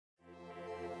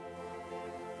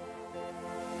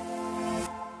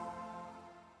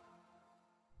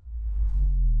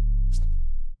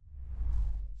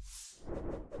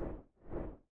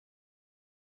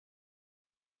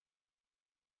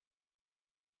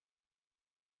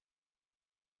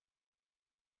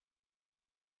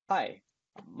Hi,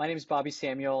 my name is Bobby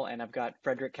Samuel, and I've got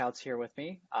Frederick Kautz here with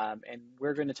me. And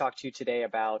we're going to talk to you today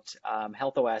about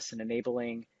HealthOS and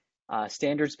enabling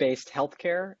standards-based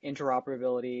healthcare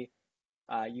interoperability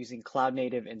using cloud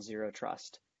native and zero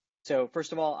trust. So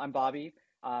first of all, I'm Bobby.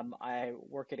 I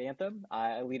work at Anthem.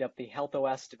 I lead up the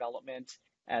HealthOS development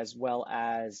as well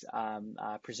as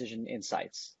precision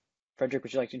insights. Frederick,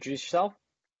 would you like to introduce yourself?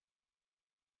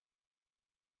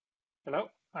 Hello,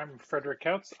 I'm Frederick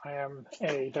Kautz. I am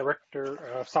a director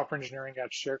of software engineering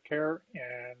at ShareCare,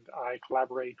 and I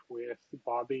collaborate with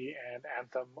Bobby and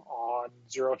Anthem on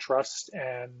zero trust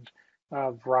and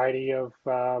a variety of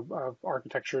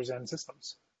architectures and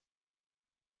systems.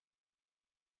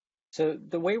 So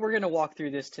the way we're going to walk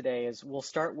through this today is we'll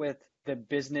start with the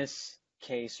business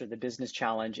case or the business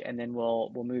challenge, and then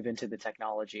we'll move into the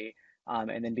technology,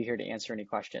 and then be here to answer any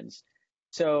questions.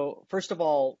 So first of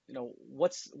all,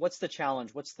 what's the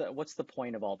challenge? What's the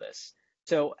point of all this?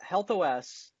 So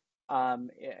HealthOS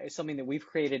is something that we've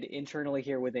created internally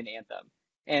here within Anthem,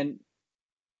 and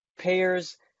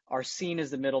payers are seen as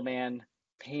the middleman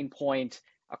pain point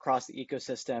across the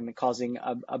ecosystem and causing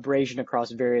abrasion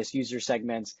across various user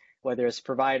segments, whether it's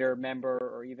provider, member,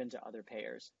 or even to other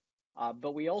payers.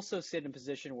 But we also sit in a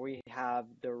position where we have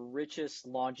the richest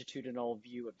longitudinal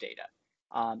view of data,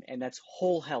 and that's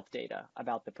whole health data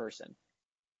about the person.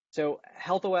 So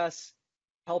HealthOS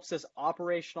helps us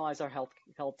operationalize our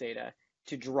health data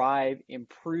to drive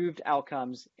improved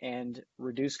outcomes and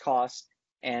reduce costs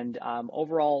and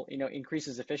overall,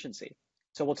 increases efficiency.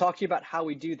 So we'll talk to you about how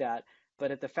we do that.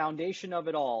 But at the foundation of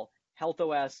it all,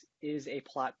 HealthOS is a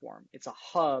platform. It's a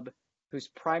hub whose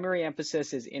primary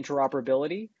emphasis is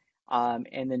interoperability,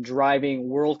 and then driving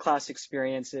world-class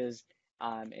experiences,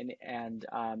 and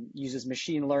uses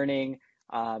machine learning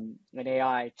and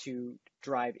AI to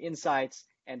drive insights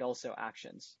and also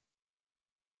actions.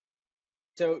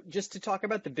 So just to talk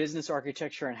about the business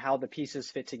architecture and how the pieces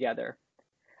fit together,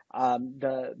 at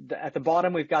the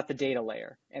bottom, we've got the data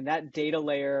layer, and that data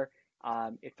layer,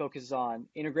 it focuses on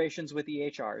integrations with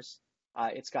EHRs.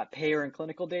 It's got payer and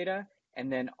clinical data,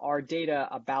 and then our data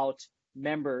about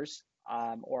members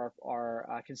or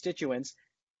our constituents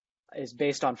is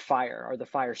based on FHIR, or the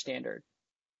FHIR standard.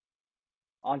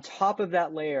 On top of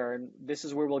that layer, and this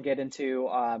is where we'll get into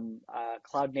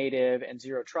cloud native and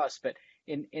zero trust, but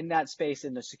in that space,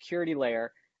 in the security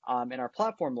layer, in our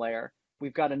platform layer,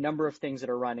 we've got a number of things that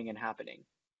are running and happening.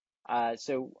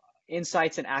 So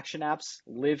insights and action apps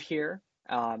live here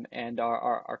and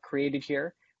are created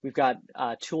here. We've got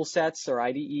tool sets or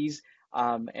IDEs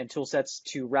and tool sets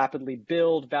to rapidly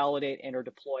build, validate, and or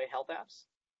deploy health apps.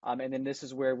 And then this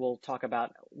is where we'll talk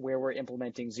about where we're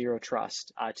implementing zero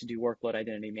trust to do workload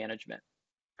identity management.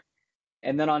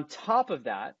 And then on top of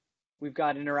that, we've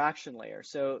got interaction layer.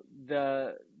 So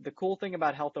the cool thing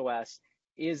about HealthOS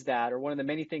is that, or one of the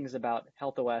many things about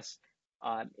HealthOS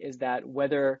is that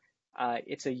whether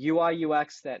it's a UI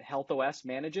UX that HealthOS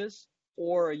manages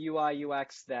or a UI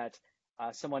UX that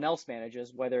someone else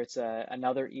manages, whether it's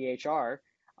another EHR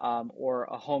or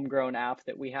a homegrown app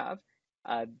that we have,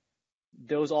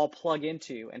 those all plug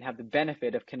into and have the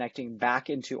benefit of connecting back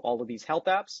into all of these health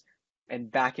apps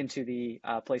and back into the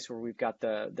place where we've got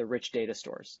the rich data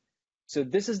stores. So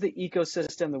this is the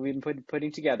ecosystem that we've been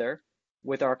putting together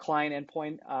with our client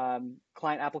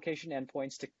application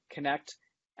endpoints to connect,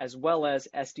 as well as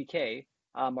SDK,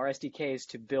 our SDKs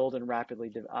to build and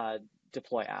rapidly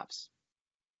deploy apps.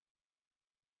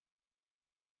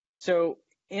 So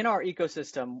in our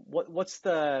ecosystem,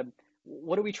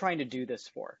 what are we trying to do this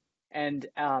for? And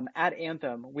at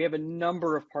Anthem, we have a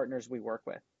number of partners we work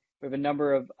with. We have a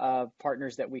number of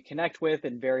partners that we connect with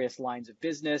in various lines of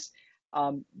business.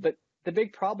 But the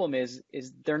big problem is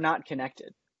they're not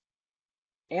connected.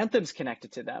 Anthem's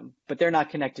connected to them, but they're not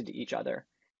connected to each other.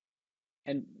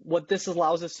 And what this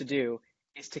allows us to do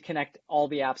is to connect all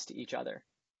the apps to each other.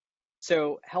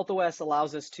 So HealthOS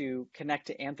allows us to connect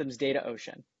to Anthem's data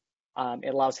ocean.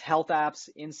 It allows health apps,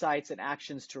 insights, and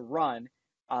actions to run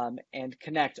and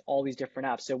connect all these different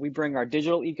apps. So we bring our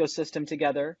digital ecosystem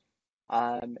together,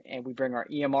 and we bring our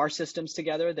EMR systems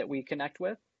together that we connect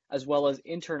with, as well as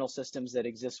internal systems that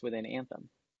exist within Anthem.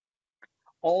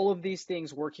 All of these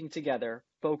things working together,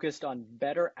 focused on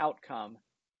better outcome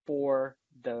for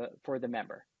the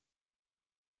member.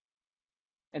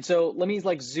 And so let me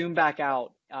zoom back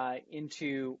out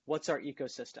into what's our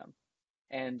ecosystem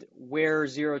and where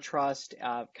zero trust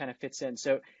kind of fits in.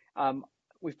 So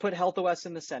we've put HealthOS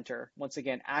in the center. Once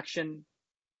again, action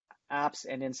apps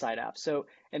and insight apps. So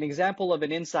an example of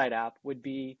an insight app would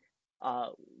be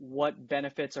what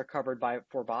benefits are covered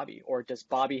for Bobby, or does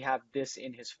Bobby have this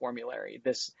in his formulary,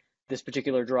 this this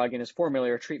particular drug in his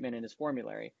formulary or treatment in his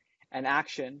formulary. An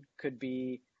action could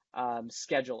be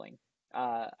scheduling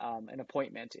an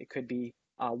appointment. It could be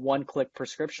one-click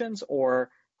prescriptions or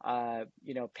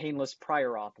painless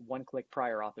prior auth, one-click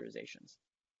prior authorizations.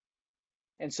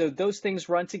 And so those things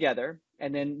run together,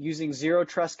 and then using zero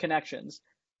trust connections,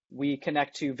 we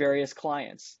connect to various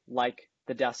clients like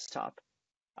the desktop,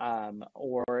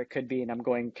 or it could be, and I'm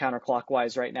going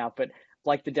counterclockwise right now, but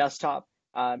like the desktop,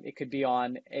 it could be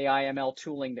on AI ML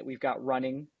tooling that we've got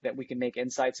running that we can make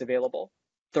insights available,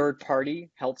 third-party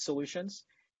health solutions,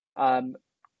 and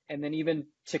then even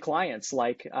to clients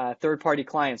like third-party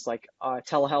clients like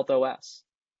HealthOS,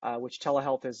 which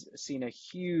telehealth has seen a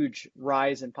huge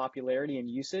rise in popularity and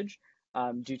usage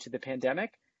due to the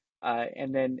pandemic,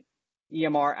 and then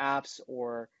EMR apps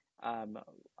or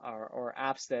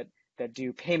apps that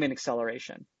do payment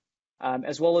acceleration,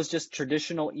 as well as just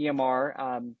traditional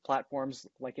EMR platforms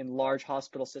like in large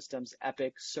hospital systems,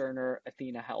 Epic, Cerner,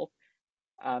 Athena Health,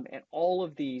 and all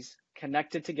of these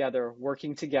connected together,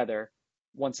 working together,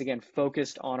 once again,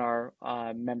 focused on our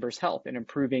members' health and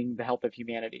improving the health of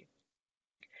humanity.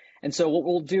 And so what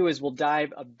we'll do is we'll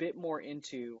dive a bit more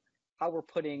into how we're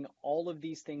putting all of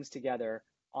these things together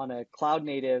on a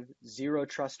cloud-native zero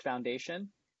trust foundation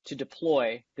to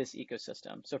deploy this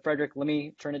ecosystem. So Frederick, let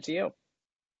me turn it to you.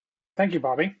 Thank you,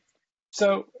 Bobby.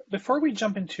 So before we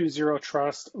jump into zero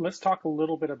trust, let's talk a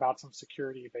little bit about some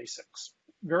security basics.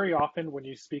 Very often when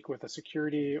you speak with a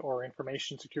security or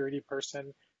information security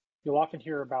person, you'll often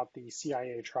hear about the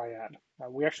CIA triad.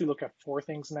 We actually look at 4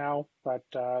 things now, but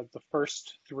the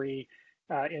first 3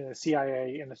 in the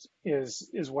CIA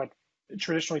is what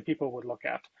traditionally people would look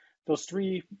at. Those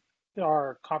 3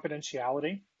 are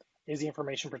confidentiality. Is the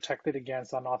information protected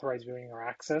against unauthorized viewing or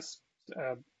access?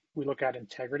 We look at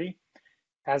integrity.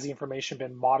 Has the information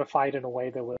been modified in a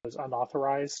way that was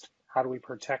unauthorized? How do we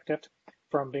protect it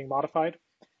from being modified?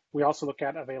 We also look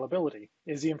at availability.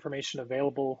 Is the information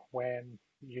available when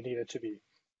you need it to be?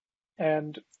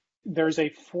 And there's a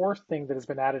 4th thing that has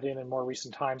been added in more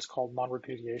recent times called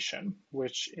non-repudiation,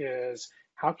 which is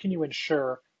how can you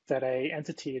ensure that an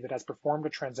entity that has performed a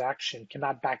transaction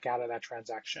cannot back out of that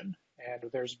transaction?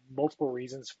 And there's multiple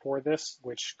reasons for this,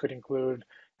 which could include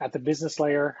at the business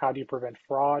layer, how do you prevent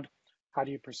fraud? How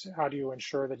do you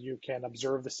ensure that you can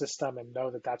observe the system and know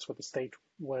that that's what the state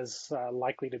was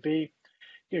likely to be?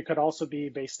 It could also be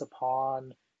based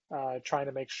upon trying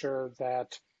to make sure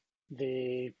that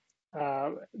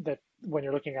that when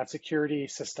you're looking at security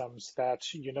systems,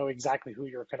 that you know exactly who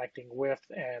you're connecting with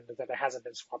and that it hasn't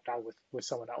been swapped out with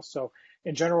someone else. So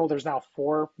in general, there's now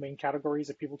 4 main categories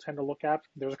that people tend to look at.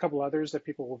 There's a couple others that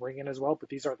people will bring in as well, but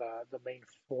these are the main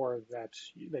 4 that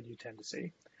you tend to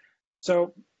see.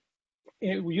 So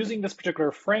using this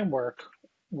particular framework,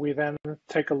 we then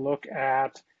take a look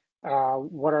at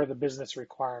what are the business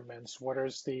requirements? What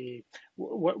is it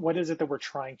that we're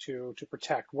trying to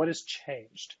protect? What has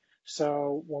changed?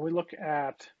 So when we look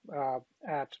at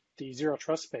the zero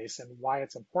trust space and why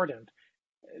it's important,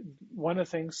 one of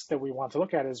the things that we want to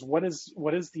look at is what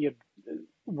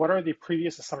are the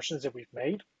previous assumptions that we've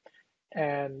made,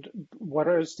 and what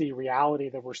is the reality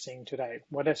that we're seeing today?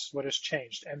 What has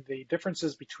changed? And the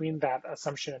differences between that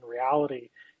assumption and reality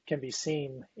can be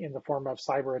seen in the form of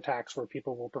cyber attacks, where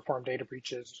people will perform data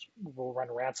breaches, will run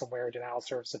ransomware, denial of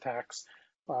service attacks,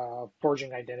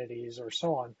 forging identities, or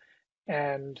so on.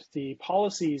 And the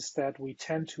policies that we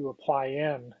tend to apply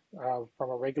in from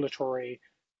a regulatory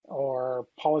or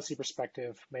policy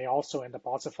perspective may also end up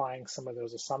ossifying some of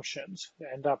those assumptions,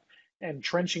 end up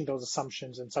entrenching those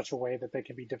assumptions in such a way that they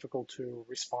can be difficult to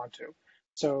respond to.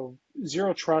 So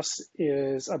zero trust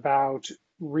is about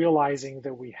realizing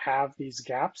that we have these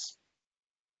gaps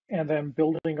and then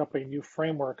building up a new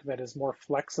framework that is more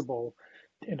flexible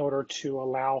in order to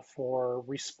allow for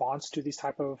response to these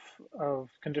type of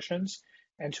conditions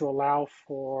and to allow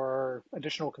for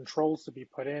additional controls to be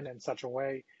put in such a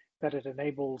way that it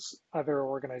enables other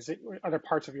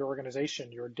parts of your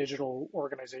organization, your digital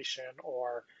organization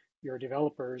or your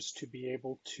developers, to be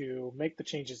able to make the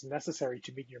changes necessary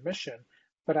to meet your mission,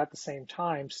 but at the same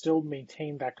time still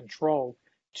maintain that control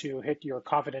to hit your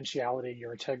confidentiality,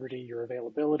 your integrity, your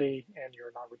availability, and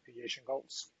your non-repudiation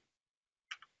goals.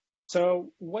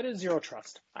 So what is zero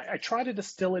trust? I try to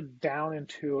distill it down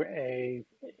into a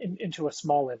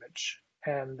small image,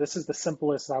 and this is the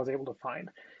simplest I was able to find.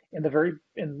 In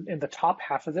the top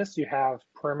half of this, you have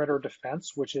perimeter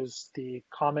defense, which is the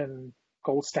common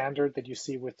gold standard that you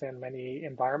see within many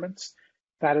environments.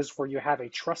 That is where you have a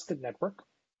trusted network.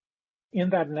 In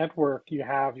that network, you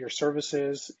have your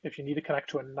services. If you need to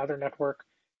connect to another network,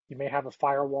 you may have a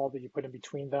firewall that you put in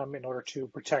between them in order to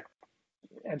protect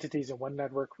entities in one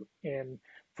network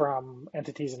from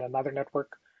entities in another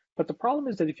network. But the problem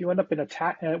is that if you end up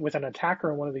with an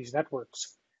attacker in one of these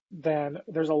networks, then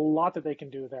there's a lot that they can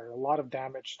do there, a lot of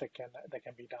damage that can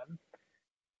be done.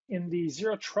 In the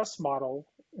zero trust model,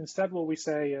 instead what we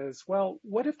say is, well,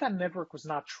 what if that network was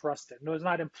not trusted? No, it's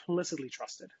not implicitly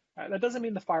trusted. That doesn't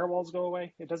mean the firewalls go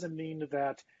away. It doesn't mean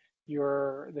that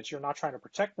you're not trying to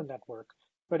protect the network,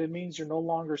 but it means you're no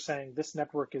longer saying this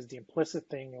network is the implicit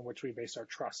thing in which we base our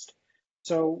trust.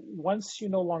 So once you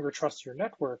no longer trust your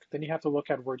network, then you have to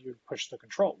look at where you push the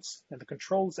controls. And the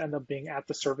controls end up being at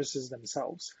the services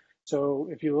themselves. So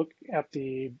if you look at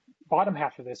the bottom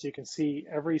half of this, you can see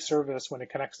every service, when it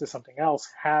connects to something else,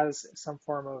 has some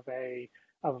form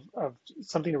of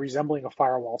something resembling a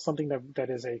firewall, something that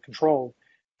is a control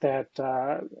that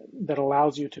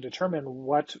allows you to determine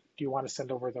what do you want to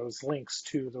send over those links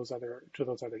to those other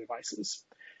devices.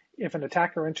 If an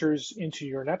attacker enters into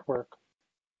your network,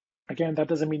 again, that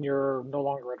doesn't mean you're no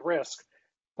longer at risk,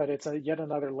 but it's yet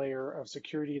another layer of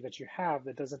security that you have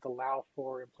that doesn't allow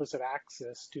for implicit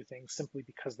access to things simply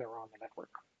because they're on the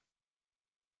network.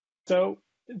 So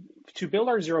to build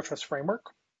our zero trust framework,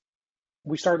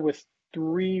 we started with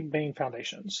three main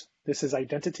foundations. This is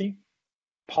identity,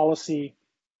 policy,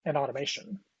 and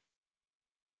automation.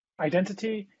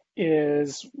 Identity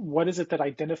is what is it that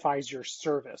identifies your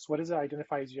service? What is it that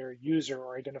identifies your user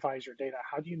or identifies your data?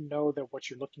 How do you know that what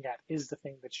you're looking at is the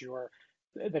thing that you're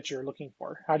looking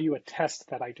for? How do you attest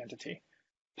that identity?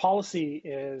 Policy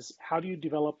is how do you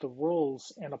develop the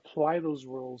rules and apply those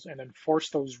rules and enforce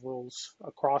those rules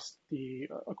across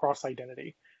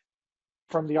identity?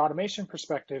 From the automation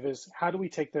perspective is how do we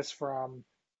take this from,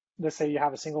 let's say you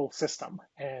have a single system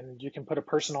and you can put a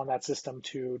person on that system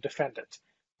to defend it.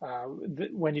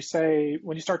 When you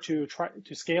start to try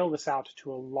to scale this out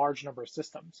to a large number of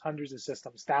systems, hundreds of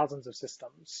systems, thousands of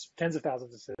systems, tens of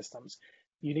thousands of systems,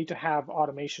 you need to have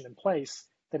automation in place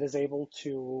that is able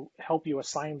to help you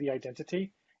assign the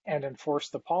identity and enforce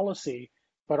the policy,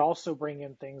 but also bring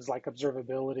in things like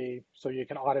observability so you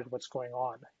can audit what's going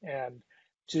on and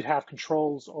to have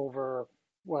controls over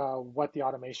what the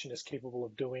automation is capable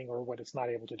of doing or what it's not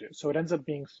able to do. So it ends up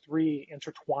being three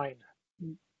intertwined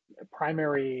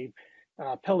primary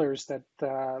pillars that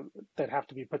have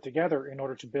to be put together in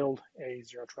order to build a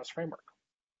zero trust framework.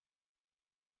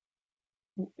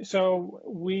 So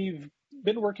we've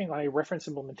been working on a reference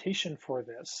implementation for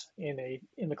this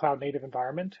in the cloud native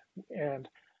environment, and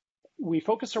we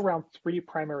focus around three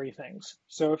primary things.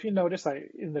 So if you notice,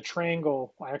 in the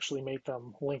triangle, I actually made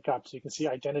them link up. So you can see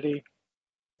identity,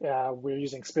 we're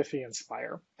using Spiffy and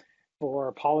Spire.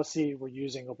 For policy, we're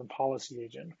using Open Policy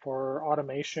Agent. For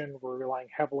automation, we're relying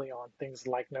heavily on things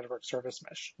like Network Service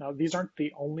Mesh. Now, these aren't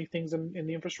the only things in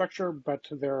the infrastructure, but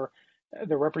they're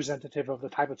representative of the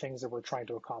type of things that we're trying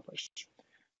to accomplish.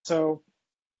 So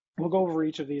we'll go over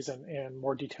each of these in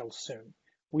more detail soon.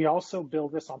 We also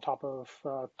build this on top of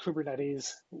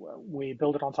Kubernetes. We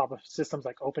build it on top of systems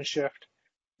like OpenShift.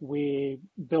 We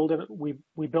build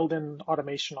in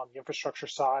automation on the infrastructure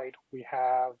side. We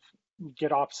have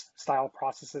GitOps style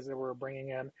processes that we're bringing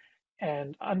in.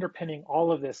 And underpinning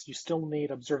all of this, you still need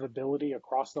observability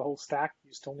across the whole stack.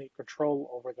 You still need control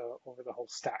over the whole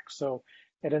stack. So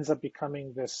it ends up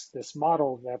becoming this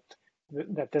model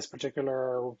that this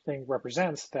particular thing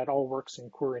represents, that all works in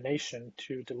coordination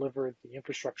to deliver the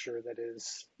infrastructure that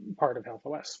is part of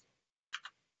HealthOS.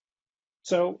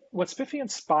 So what Spiffy and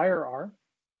Spire are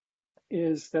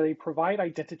is they provide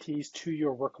identities to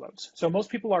your workloads. So most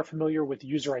people are familiar with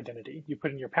user identity. You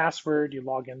put in your password, you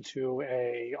log into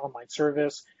an online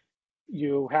service,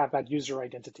 you have that user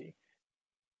identity.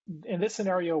 In this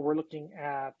scenario, we're looking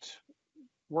at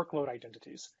workload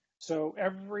identities. So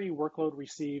every workload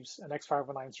receives an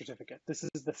X509 certificate. This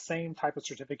is the same type of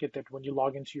certificate that when you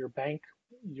log into your bank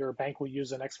will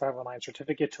use an X509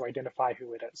 certificate to identify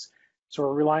who it is. So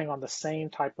we're relying on the same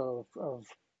type of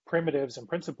primitives and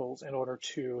principles in order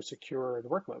to secure the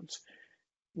workloads.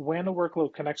 When a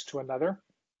workload connects to another,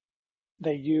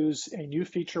 they use a new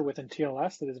feature within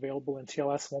TLS that is available in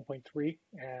TLS 1.3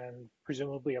 and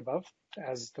presumably above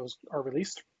as those are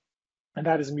released, and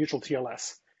that is mutual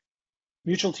TLS.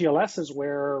 Mutual TLS is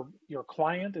where your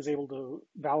client is able to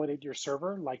validate your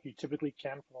server like you typically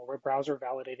can from a web browser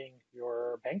validating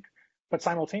your bank, but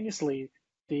simultaneously,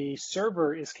 the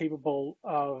server is capable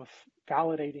of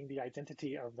validating the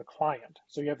identity of the client.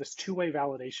 So you have this two-way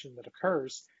validation that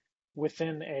occurs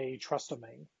within a trust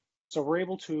domain. So we're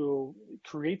able to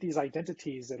create these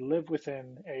identities that live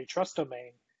within a trust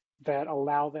domain that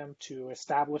allow them to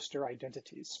establish their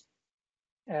identities.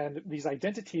 And these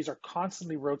identities are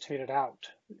constantly rotated out.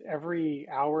 Every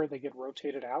hour they get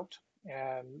rotated out,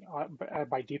 and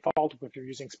by default, if you're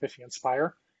using Spiffy and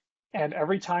Spire. And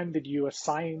every time that you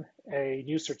assign a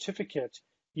new certificate,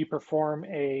 you perform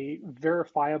a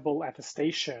verifiable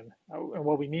attestation. And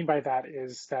what we mean by that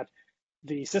is that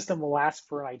the system will ask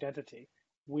for an identity.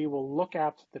 We will look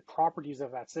at the properties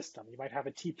of that system. You might have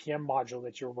a TPM module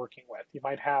that you're working with. You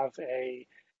might have a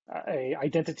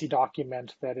identity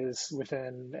document that is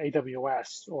within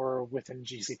AWS or within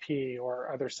GCP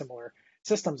or other similar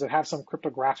systems that have some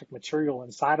cryptographic material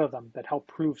inside of them that help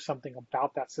prove something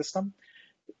about that system.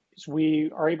 So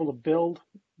we are able to build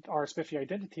our Spiffy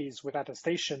identities with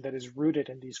attestation that is rooted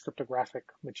in these cryptographic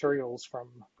materials from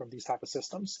these type of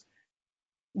systems.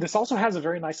 This also has a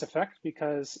very nice effect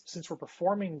because since we're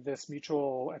performing this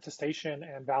mutual attestation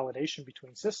and validation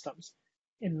between systems,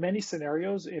 in many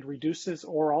scenarios, it reduces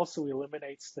or also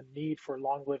eliminates the need for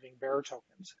long-living bearer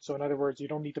tokens. So in other words, you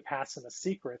don't need to pass in a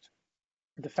secret.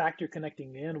 The fact you're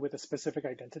connecting in with a specific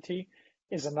identity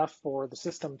is enough for the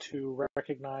system to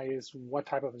recognize what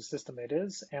type of a system it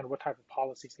is and what type of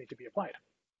policies need to be applied.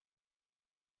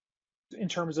 In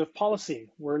terms of policy,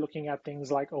 we're looking at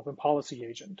things like Open Policy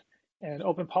Agent. And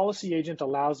Open Policy Agent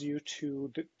allows you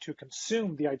to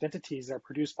consume the identities that are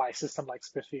produced by a system like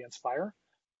Spiffy and Spire,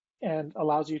 and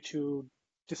allows you to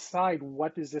decide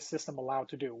what is this system allowed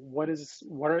to do. What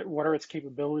are its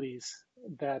capabilities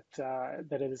that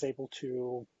it is able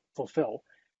to fulfill.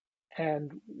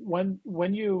 And when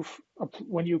you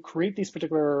create these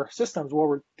particular systems,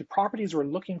 the properties we're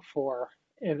looking for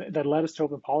that led us to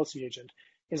Open Policy Agent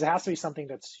is it has to be something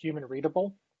that's human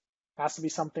readable. It has to be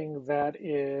something that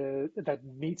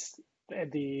meets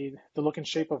the look and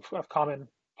shape of common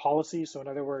policy. So in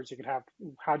other words, you could have,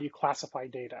 how do you classify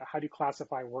data? How do you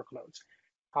classify workloads?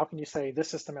 How can you say this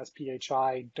system has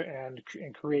PHI and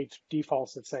create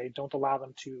defaults that say don't allow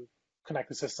them to connect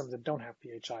to systems that don't have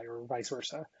PHI or vice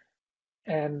versa?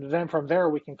 And then from there,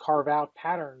 we can carve out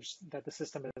patterns that the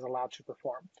system is allowed to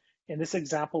perform. In this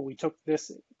example, we took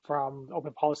this from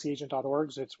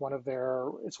openpolicyagent.org. So it's one of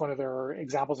their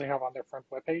examples they have on their front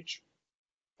webpage.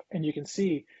 And you can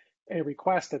see a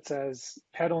request that says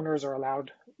pet owners are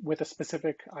allowed with a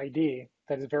specific ID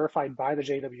that is verified by the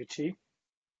JWT,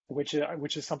 which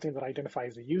is something that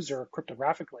identifies the user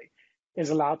cryptographically, is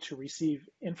allowed to receive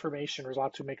information or is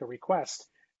allowed to make a request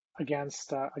against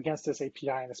this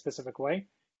API in a specific way,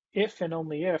 if and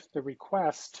only if the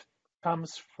request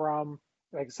comes from,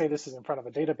 like say this is in front of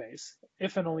a database,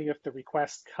 if and only if the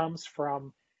request comes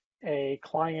from a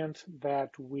client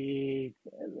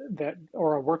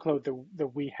or a workload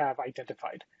that we have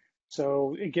identified.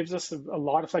 So it gives us a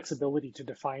lot of flexibility to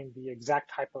define the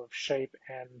exact type of shape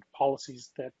and policies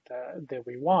that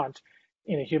we want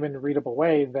in a human readable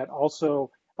way that also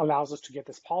allows us to get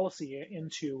this policy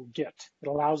into Git. It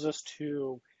allows us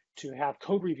to have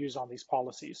code reviews on these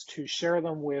policies, to share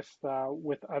them with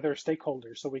other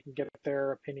stakeholders so we can get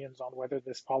their opinions on whether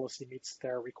this policy meets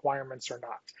their requirements or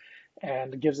not.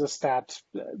 And it gives us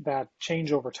that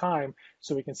change over time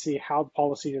so we can see how the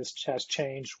policy has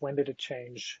changed, when did it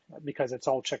change, because it's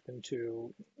all checked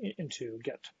into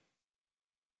Git.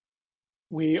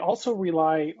 We also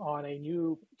rely on a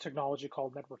new technology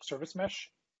called Network Service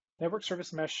Mesh. Network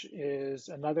Service Mesh is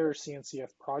another CNCF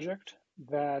project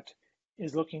that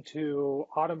is looking to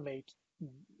automate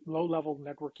low-level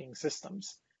networking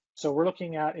systems. So we're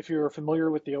looking at, if you're familiar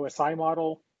with the OSI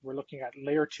model, we're looking at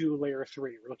layer 2, layer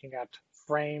 3. We're looking at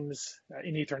frames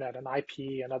in Ethernet and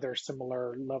IP and other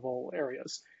similar level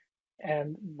areas.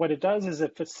 And what it does is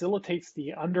it facilitates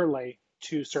the underlay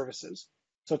to services.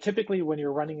 So typically when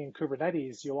you're running in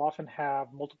Kubernetes, you'll often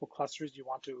have multiple clusters you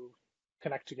want to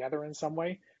connect together in some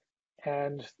way.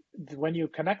 And when you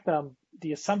connect them,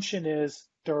 the assumption is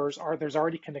there's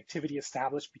already connectivity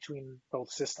established between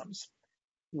both systems.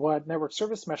 What Network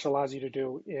Service Mesh allows you to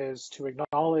do is to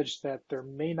acknowledge that there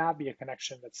may not be a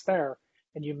connection that's there,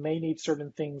 and you may need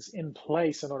certain things in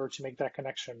place in order to make that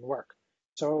connection work.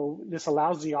 So this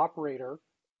allows the operator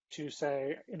to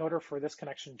say, in order for this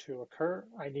connection to occur,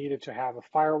 I needed to have a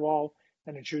firewall,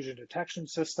 an intrusion detection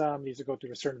system, needs to go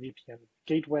through a certain VPN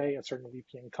gateway, a certain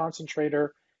VPN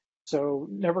concentrator. So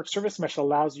Network Service Mesh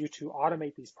allows you to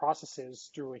automate these processes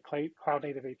through a cloud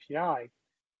native API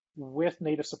with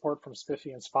native support from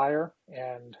Spiffy and Spire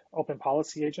and Open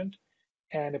Policy Agent.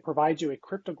 And it provides you a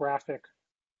cryptographic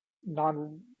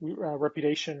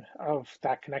non-repudiation of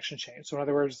that connection chain. So in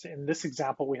other words, in this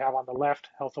example, we have on the left,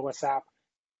 HealthOS app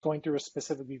going through a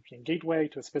specific VPN gateway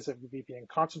to a specific VPN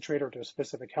concentrator to a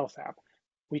specific health app.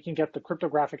 We can get the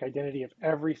cryptographic identity of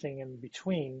everything in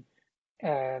between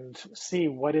and see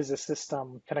what is the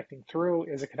system connecting through.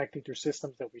 Is it connecting through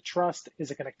systems that we trust?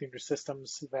 Is it connecting through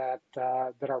systems that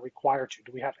are required to?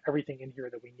 Do we have everything in here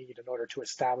that we need in order to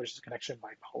establish this connection by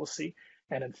policy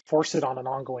and enforce it on an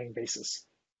ongoing basis?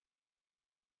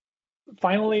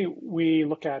 Finally, we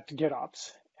look at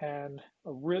GitOps, and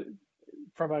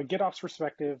from a GitOps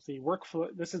perspective, the workflow,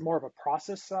 this is more of a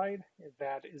process side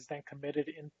that is then committed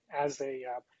in as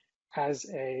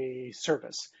a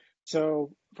service.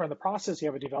 So from the process, you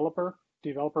have a developer.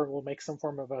 Developer will make some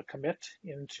form of a commit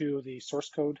into the source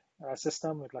code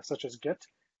system, such as Git.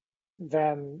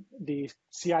 Then the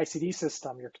CI/CD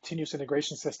system, your continuous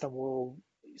integration system, will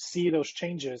see those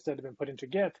changes that have been put into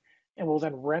Git and will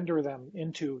then render them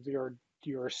into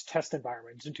your test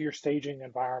environments, into your staging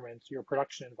environment, your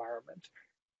production environment.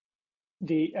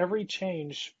 Every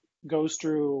change goes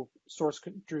through source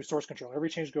control. Every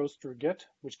change goes through Git,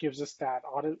 which gives us that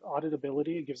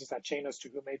auditability. It gives us that chain as to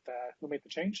who made the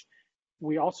change.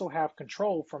 We also have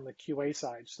control from the QA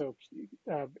side. So,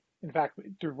 in fact,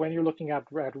 when you're looking at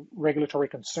regulatory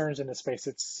concerns in this space,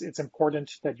 it's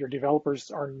important that your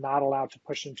developers are not allowed to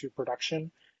push into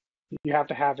production. You have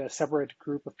to have a separate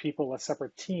group of people, a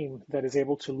separate team that is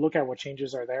able to look at what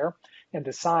changes are there and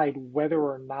decide whether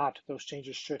or not those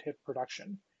changes should hit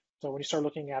production. So when you start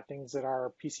looking at things that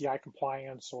are PCI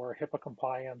compliance or HIPAA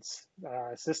compliance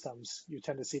systems, you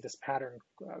tend to see this pattern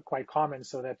quite common,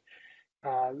 so that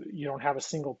you don't have a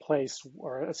single place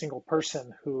or a single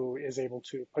person who is able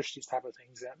to push these type of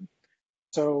things in.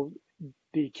 So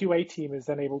the QA team is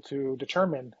then able to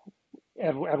determine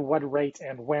at what rate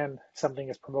and when something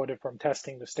is promoted from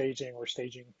testing to staging or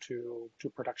staging to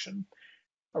production.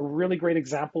 A really great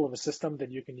example of a system that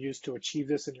you can use to achieve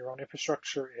this in your own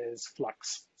infrastructure is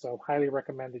Flux. So highly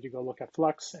recommend that you go look at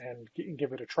Flux and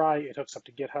give it a try. It hooks up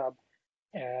to GitHub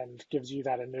and gives you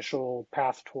that initial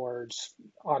path towards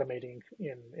automating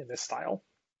in this style.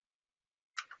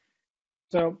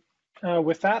 So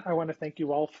with that, I want to thank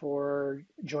you all for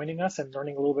joining us and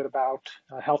learning a little bit about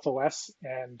HealthOS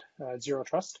and Zero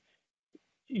Trust.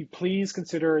 Please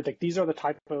consider that these are the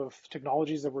type of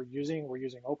technologies that we're using. We're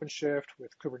using OpenShift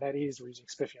with Kubernetes. We're using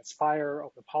Spiffy and Spire,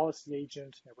 Open Policy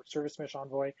Agent, Network Service Mesh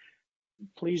Envoy.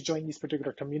 Please join these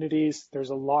particular communities.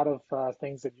 There's a lot of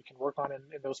things that you can work on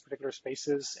in those particular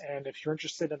spaces. And if you're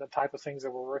interested in the type of things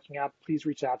that we're working at, please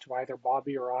reach out to either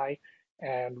Bobby or I,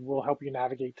 and we'll help you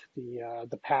navigate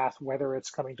the path, whether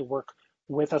it's coming to work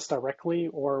with us directly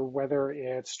or whether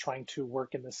it's trying to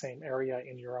work in the same area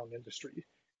in your own industry.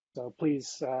 So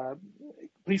please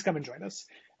come and join us.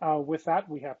 With that,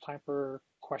 we have time for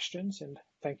questions, and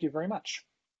thank you very much.